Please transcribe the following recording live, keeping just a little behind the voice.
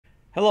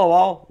Hello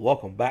all,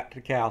 welcome back to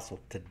the castle.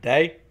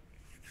 Today,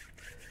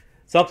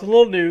 something a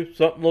little new,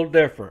 something a little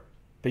different.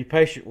 Be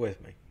patient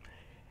with me.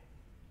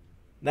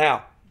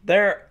 Now,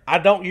 I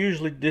don't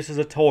usually, this is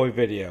a toy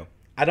video.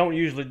 I don't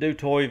usually do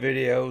toy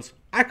videos.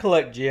 I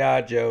collect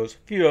G.I. Joes,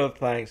 a few other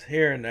things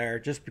here and there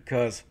just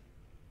because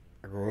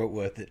I grew up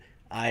with it.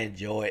 I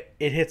enjoy it.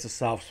 It hits a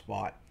soft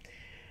spot.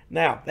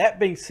 Now, that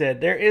being said,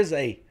 there is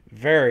a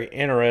very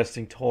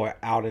interesting toy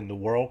out in the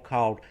world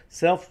called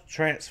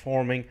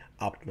Self-Transforming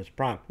Optimus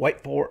Prime.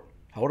 Wait for it.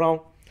 Hold on.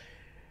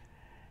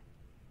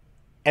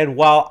 And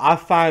while I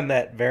find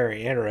that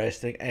very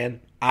interesting, and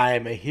I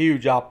am a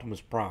huge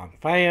Optimus Prime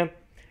fan,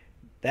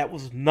 that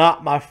was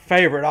not my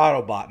favorite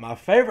Autobot. My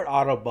favorite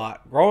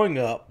Autobot growing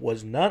up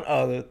was none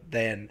other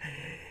than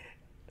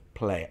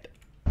Plaid.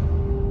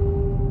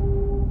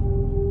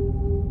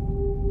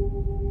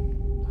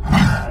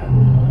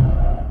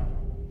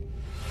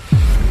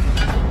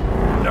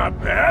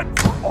 Not bad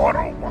for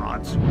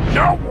Autobots.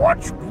 Now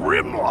watch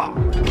Grimlock.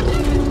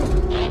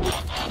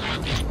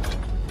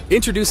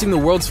 Introducing the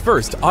world's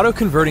first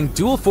auto-converting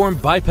dual-form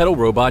bipedal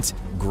robot,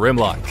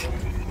 Grimlock.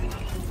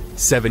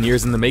 7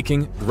 years in the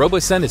making,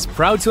 Robosen is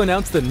proud to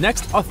announce the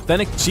next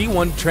authentic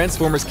G1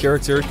 Transformers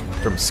character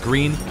from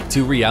screen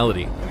to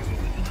reality.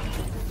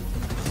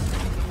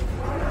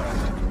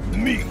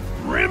 Meet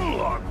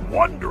Grimlock.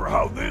 Wonder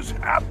how this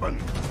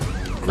happened.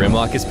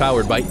 Grimlock is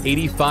powered by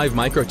 85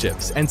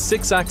 microchips and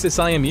 6-axis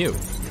IMU,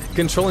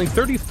 controlling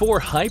 34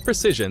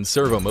 high-precision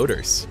servo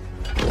motors,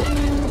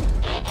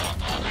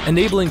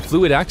 enabling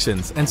fluid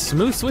actions and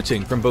smooth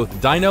switching from both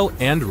Dino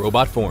and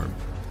robot form.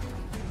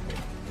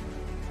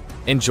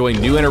 Enjoy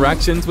new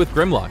interactions with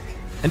Grimlock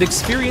and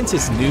experience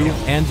his new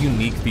and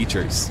unique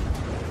features.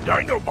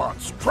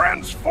 Dinobots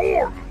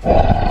transform.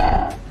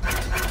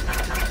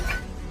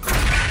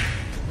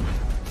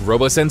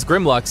 Robosen's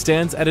Grimlock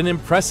stands at an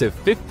impressive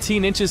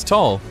 15 inches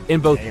tall in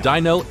both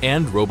Dino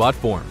and robot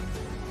form.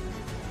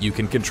 You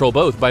can control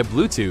both by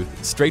Bluetooth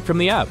straight from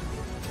the app,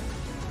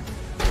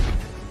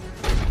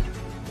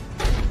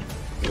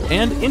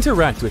 and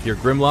interact with your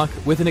Grimlock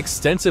with an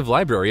extensive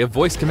library of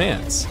voice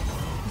commands,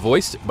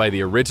 voiced by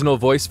the original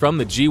voice from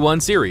the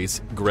G1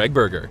 series, Greg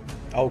Berger.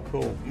 Oh,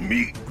 cool.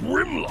 Meet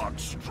Grimlock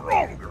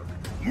stronger.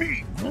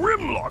 Meet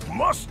Grimlock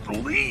must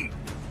lead.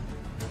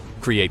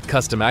 Create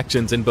custom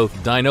actions in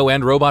both Dino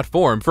and robot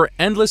form for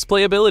endless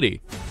playability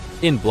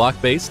in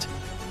block-based,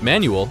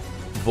 manual,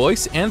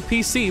 voice, and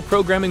PC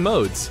programming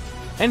modes,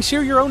 and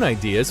share your own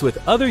ideas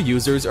with other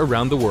users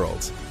around the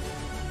world.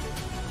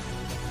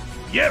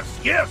 Yes,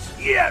 yes,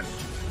 yes!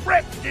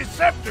 Wreck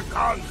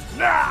Decepticons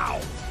now!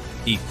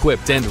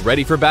 Equipped and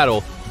ready for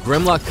battle,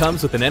 Grimlock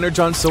comes with an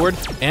Energon sword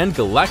and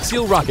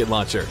Galaxial rocket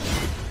launcher.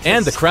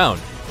 And the crown.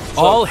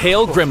 All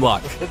hail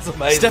Grimlock! It's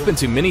amazing. Step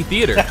into Mini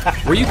Theater,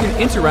 where you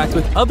can interact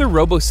with other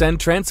Robosen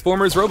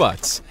Transformers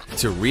robots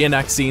to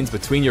reenact scenes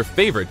between your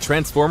favorite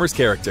Transformers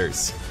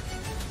characters.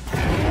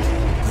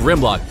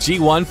 Grimlock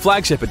G1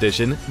 Flagship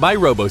Edition by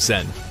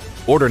Robosen.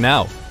 Order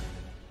now.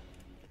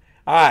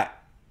 Alright,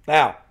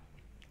 now,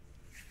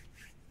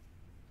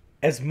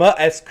 as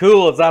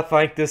cool as I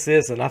think this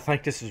is, and I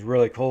think this is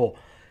really cool,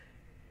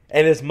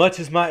 and as much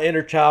as my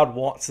inner child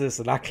wants this,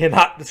 and I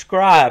cannot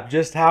describe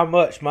just how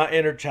much my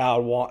inner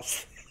child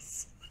wants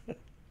this,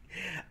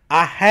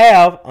 I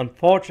have,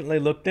 unfortunately,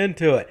 looked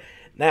into it.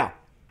 Now,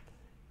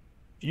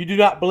 if you do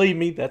not believe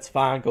me, that's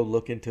fine. Go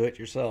look into it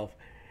yourself.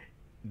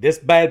 This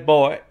bad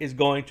boy is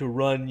going to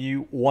run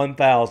you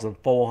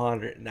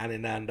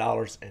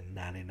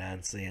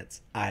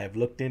 $1,499.99. I have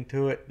looked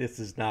into it.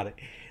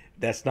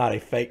 That's not a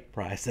fake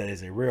price. That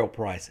is a real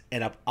price.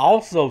 And I've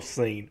also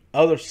seen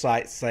other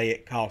sites say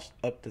it costs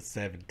up to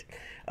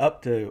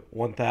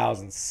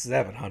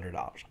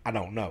 $1,700. I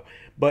don't know,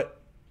 but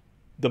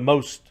the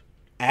most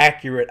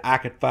accurate I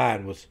could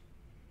find was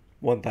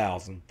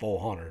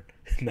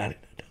 $1,499,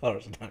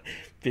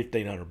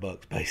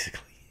 $1,500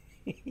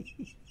 basically.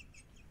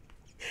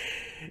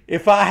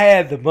 If I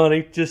had the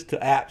money just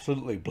to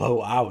absolutely blow,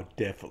 I would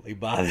definitely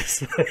buy this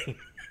thing,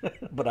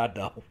 but I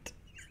don't.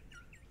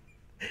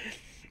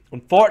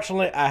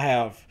 Unfortunately, I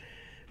have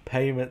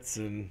payments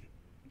and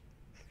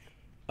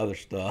other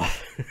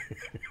stuff.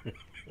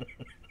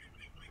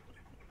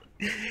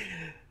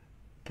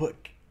 But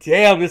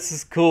damn, this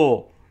is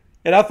cool.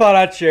 And I thought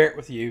I'd share it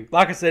with you.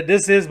 Like I said,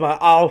 this is my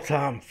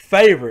all-time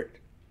favorite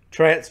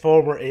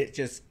Transformer. It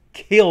just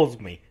kills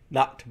me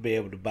not to be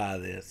able to buy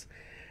this.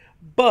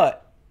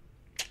 But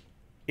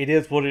it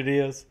is what it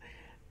is.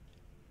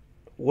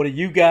 What do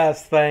you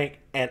guys think?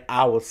 And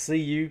I will see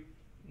you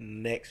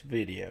next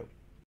video.